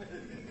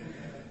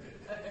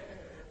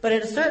 But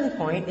at a certain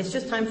point, it's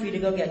just time for you to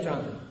go get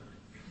drunk.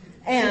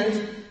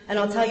 And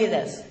I'll tell you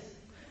this.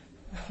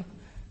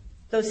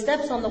 Those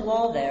steps on the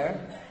wall there,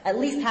 at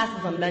least half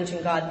of them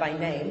mention God by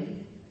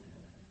name.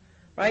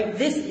 Right?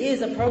 This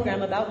is a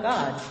program about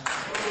God.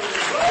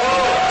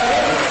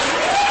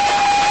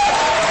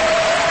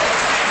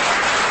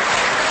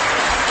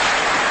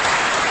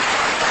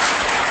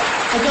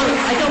 I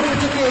don't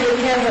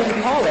particularly care what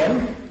you call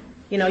him.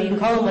 You know, you can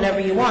call him whatever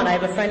you want. I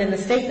have a friend in the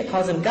state that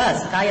calls him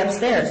Gus, guy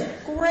upstairs.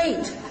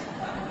 Great.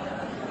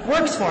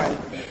 Works for him.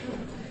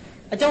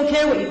 I don't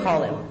care what you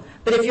call him.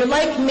 But if you're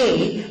like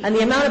me, and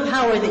the amount of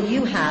power that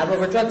you have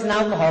over drugs and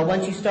alcohol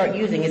once you start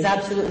using is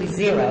absolutely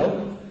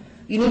zero,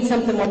 you need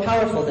something more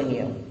powerful than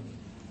you.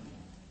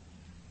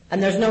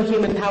 And there's no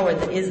human power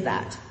that is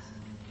that.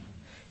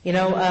 You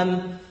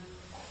know,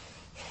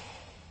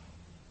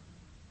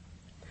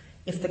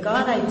 if the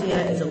God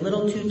idea is a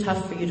little too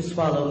tough for you to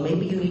swallow,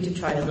 maybe you need to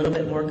try a little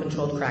bit more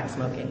controlled crack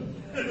smoking.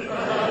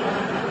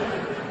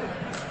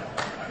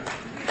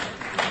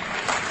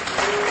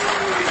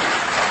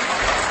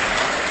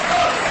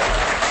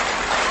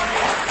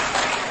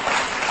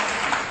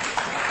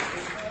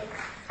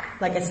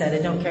 Like I said,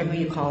 I don't care who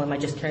you call him, I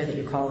just care that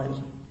you call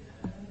him.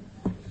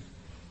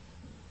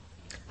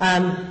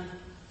 And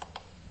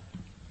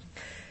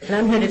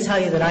I'm here to tell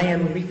you that I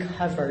am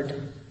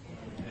recovered.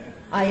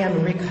 I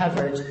am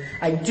recovered.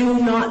 I do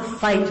not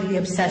fight the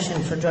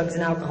obsession for drugs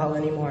and alcohol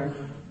anymore.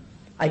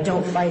 I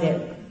don't fight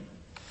it.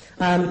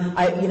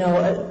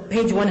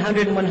 Page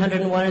 100 and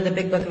 101 of the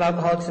Big Book of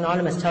Alcoholics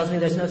Anonymous tells me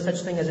there's no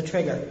such thing as a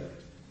trigger.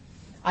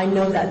 I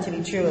know that to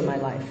be true in my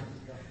life.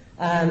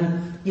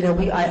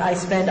 I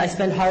spend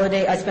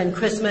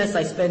Christmas,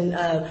 I spend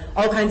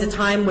all kinds of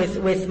time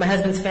with my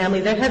husband's family.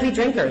 They're heavy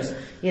drinkers,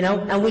 you know,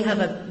 and we have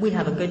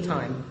a good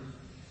time.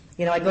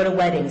 You know, I go to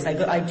weddings,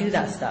 I do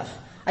that stuff.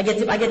 I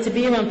get to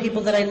be around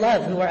people that I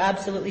love who are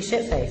absolutely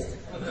shit-faced.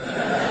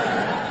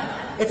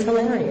 It's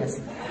hilarious.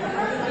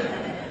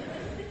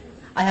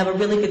 I have a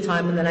really good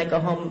time, and then I go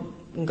home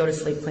and go to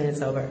sleep clean and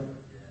sober.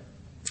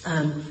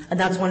 And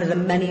that's one of the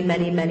many,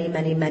 many, many,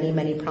 many, many,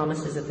 many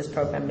promises that this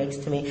program makes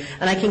to me.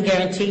 And I can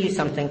guarantee you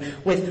something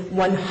with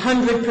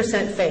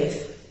 100%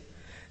 faith,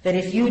 that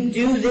if you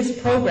do this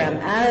program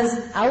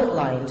as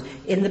outlined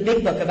in the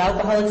Big Book of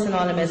Alcoholics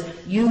Anonymous,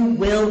 you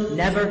will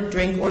never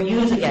drink or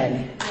use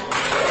again.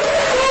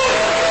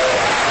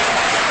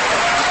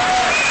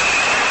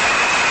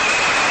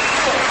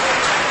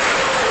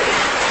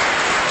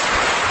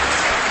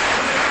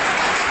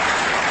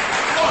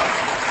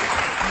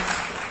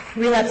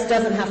 Relapse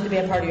doesn't have to be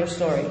a part of your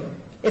story.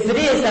 If it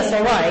is, that's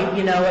all right.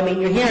 You know, I mean,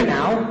 you're here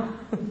now,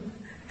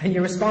 and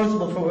you're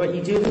responsible for what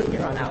you do from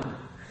here on out.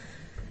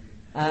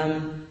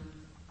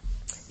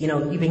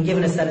 You've been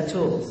given a set of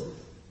tools.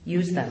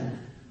 Use them.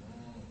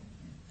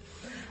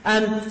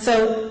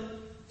 So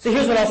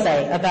here's what I'll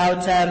say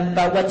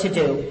about what to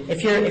do.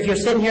 If you're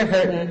sitting here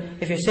hurting,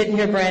 if you're sitting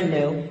here brand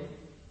new,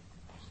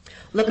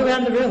 look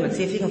around the room and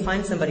see if you can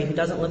find somebody who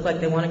doesn't look like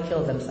they want to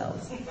kill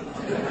themselves.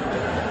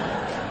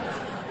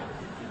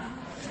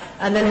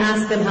 And then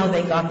ask them how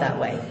they got that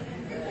way.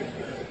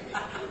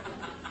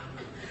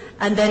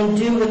 And then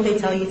do what they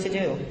tell you to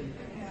do.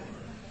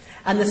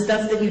 And the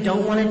stuff that you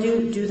don't want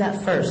to do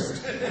that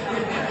first.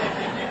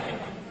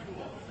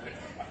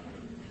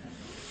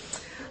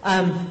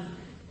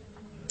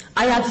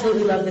 I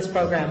absolutely love this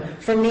program.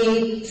 For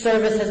me,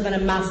 service has been a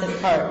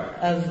massive part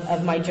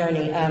of my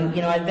journey. I've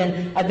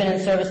been in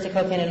service to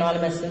Cocaine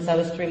Anonymous since I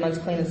was 3 months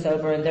clean and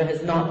sober, and there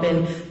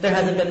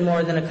hasn't been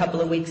more than a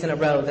couple of weeks in a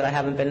row that I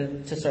haven't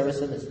been to service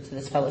to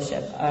this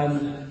fellowship.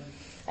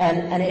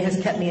 And it has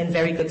kept me in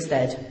very good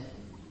stead.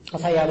 I'll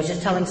tell you, I was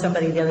just telling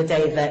somebody the other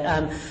day that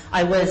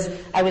I was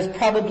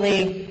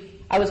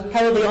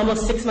probably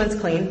almost 6 months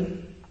clean.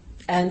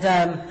 And the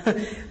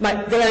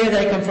area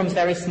that I come from is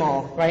very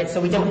small, right? So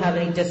we don't have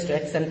any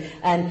districts.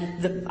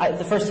 And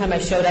the first time I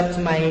showed up to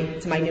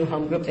my new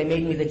home group, they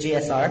made me the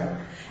GSR.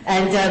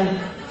 And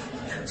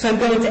so I'm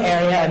going to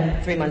area.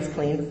 I'm 3 months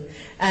clean,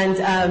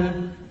 and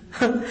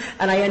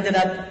I ended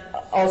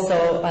up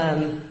also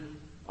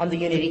on the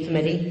Unity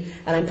Committee,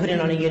 and I'm put in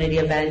on a Unity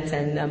event,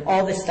 and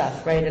all this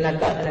stuff, right? And I've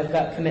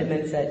got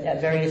commitments at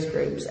various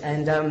groups,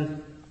 and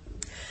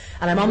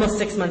I'm almost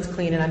 6 months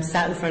clean, and I'm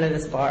sat in front of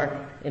this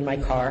bar in my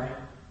car,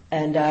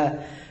 and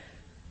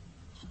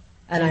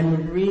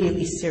I'm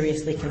really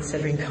seriously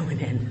considering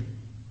going in.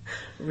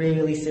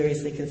 Really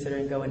seriously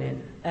considering going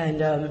in.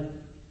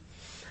 And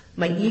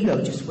my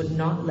ego just would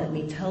not let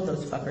me tell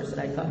those fuckers that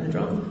I'd gotten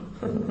drunk.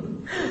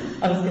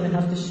 I was going to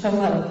have to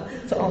show up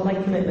to all my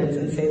commitments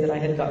and say that I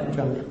had gotten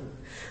drunk.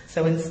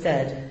 So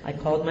instead, I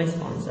called my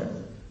sponsor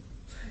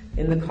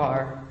in the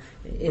car,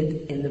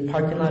 in the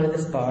parking lot of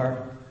this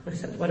bar. I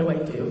said, what do I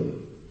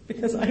do?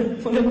 Because I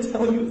want to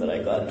tell you that I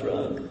got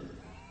drunk.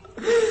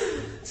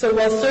 So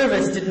while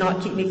service did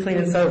not keep me clean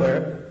and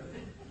sober,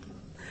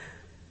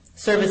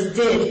 service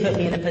did put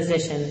me in a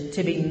position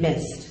to be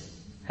missed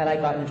had I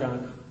gotten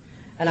drunk.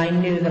 And I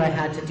knew that I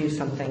had to do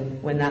something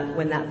when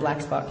that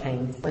black spot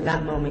came, when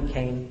that moment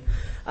came.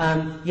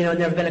 And there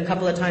have been a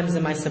couple of times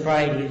in my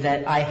sobriety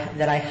that I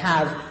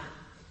have,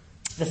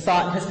 the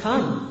thought has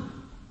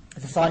come.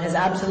 The thought has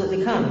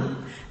absolutely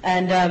come.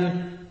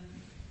 And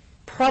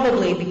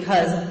probably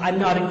because I'm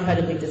not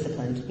incredibly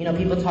disciplined.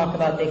 People talk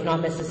about they've not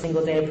missed a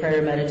single day of prayer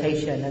or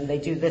meditation, and they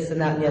do this and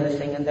that and the other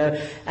thing,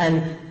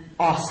 and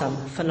awesome,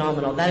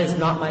 phenomenal. That is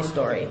not my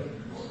story.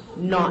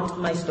 Not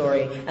my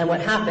story. And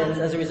what happens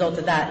as a result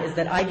of that is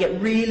that I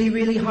get really,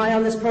 really high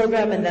on this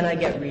program, and then I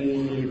get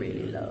really,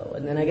 really low.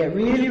 And then I get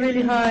really,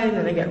 really high, and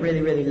then I get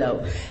really, really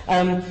low.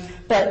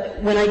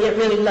 But when I get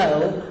really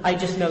low, I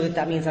just know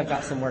that means I've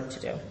got some work to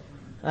do.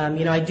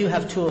 I do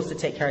have tools to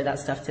take care of that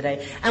stuff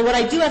today. And what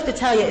I do have to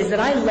tell you is that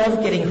I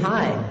love getting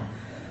high.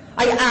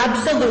 I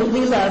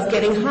absolutely love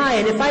getting high.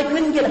 And if I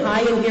couldn't get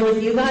high in here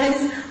with you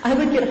guys, I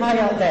would get high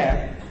out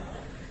there.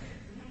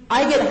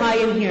 I get high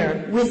in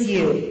here with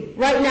you.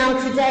 Right now,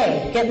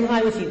 today, getting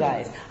high with you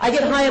guys. I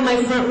get high in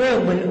my front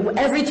room.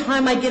 Every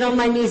time I get on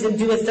my knees and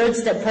do a third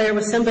step prayer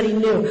with somebody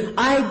new,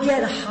 I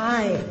get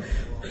high.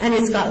 And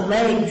it's got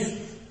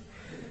legs.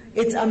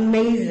 It's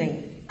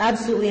amazing.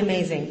 Absolutely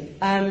amazing.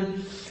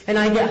 And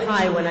I get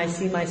high when I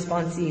see my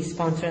sponsees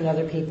sponsoring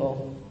other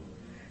people.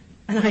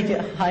 And I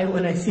get high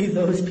when I see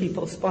those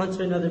people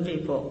sponsoring other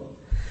people.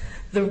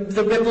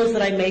 The ripples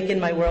that I make in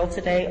my world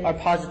today are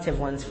positive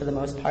ones for the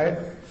most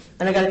part.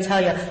 And I gotta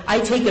tell you, I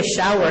take a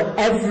shower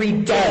every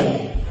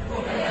day.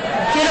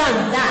 Get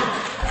on that.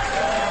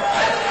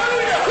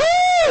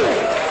 Woo!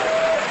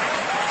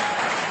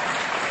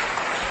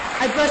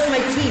 I brush my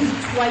teeth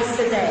twice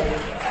a day.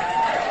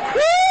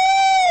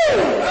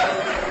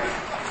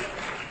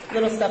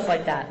 Little stuff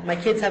like that. My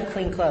kids have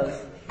clean clothes.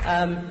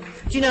 All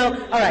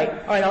right,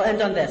 I'll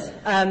end on this.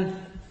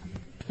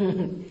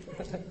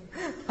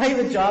 I have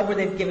a job where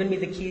they've given me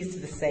the keys to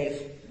the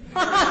safe.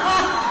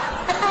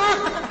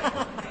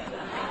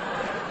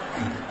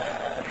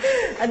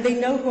 And they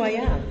know who I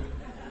am.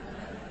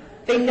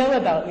 They know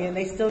about me, and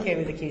they still gave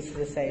me the keys to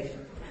the safe.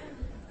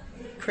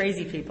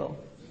 Crazy people.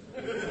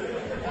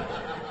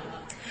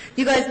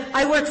 You guys,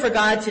 I work for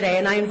God today,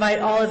 and I invite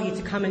all of you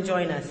to come and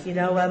join us.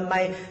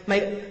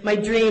 My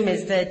dream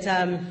is that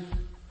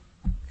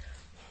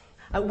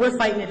we're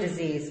fighting a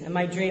disease, and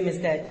my dream is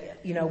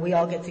that we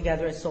all get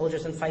together as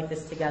soldiers and fight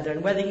this together.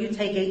 And whether you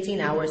take 18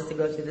 hours to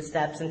go through the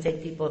steps and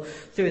take people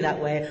through that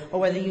way,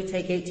 or whether you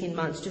take 18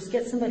 months, just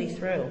get somebody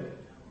through.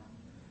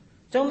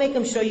 Don't make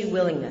them show you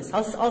willingness.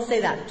 I'll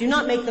say that. Do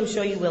not make them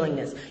show you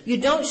willingness. You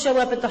don't show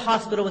up at the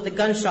hospital with a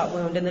gunshot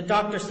wound and the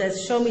doctor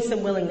says, show me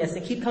some willingness,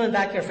 and keep coming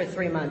back here for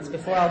 3 months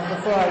before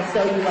I'll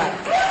sew you up.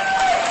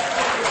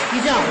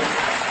 You don't.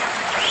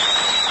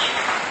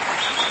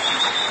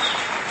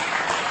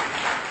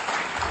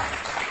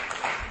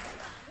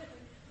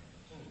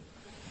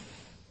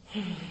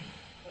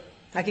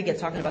 I could get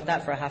talking about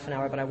that for a half an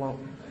hour, but I won't.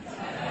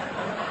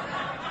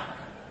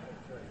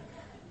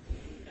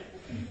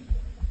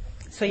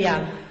 So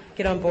yeah,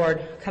 get on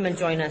board. Come and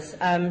join us.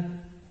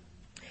 Can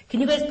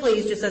you guys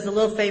please, just as a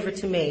little favor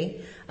to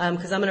me,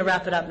 because I'm going to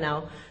wrap it up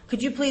now,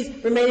 could you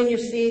please remain in your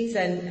seats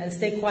and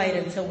stay quiet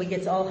until we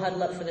get to all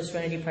huddle up for the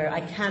Serenity Prayer?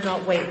 I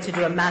cannot wait to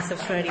do a massive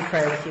Serenity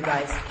Prayer with you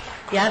guys.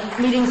 Yeah,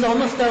 meeting's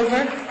almost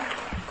over.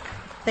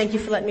 Thank you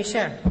for letting me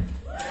share.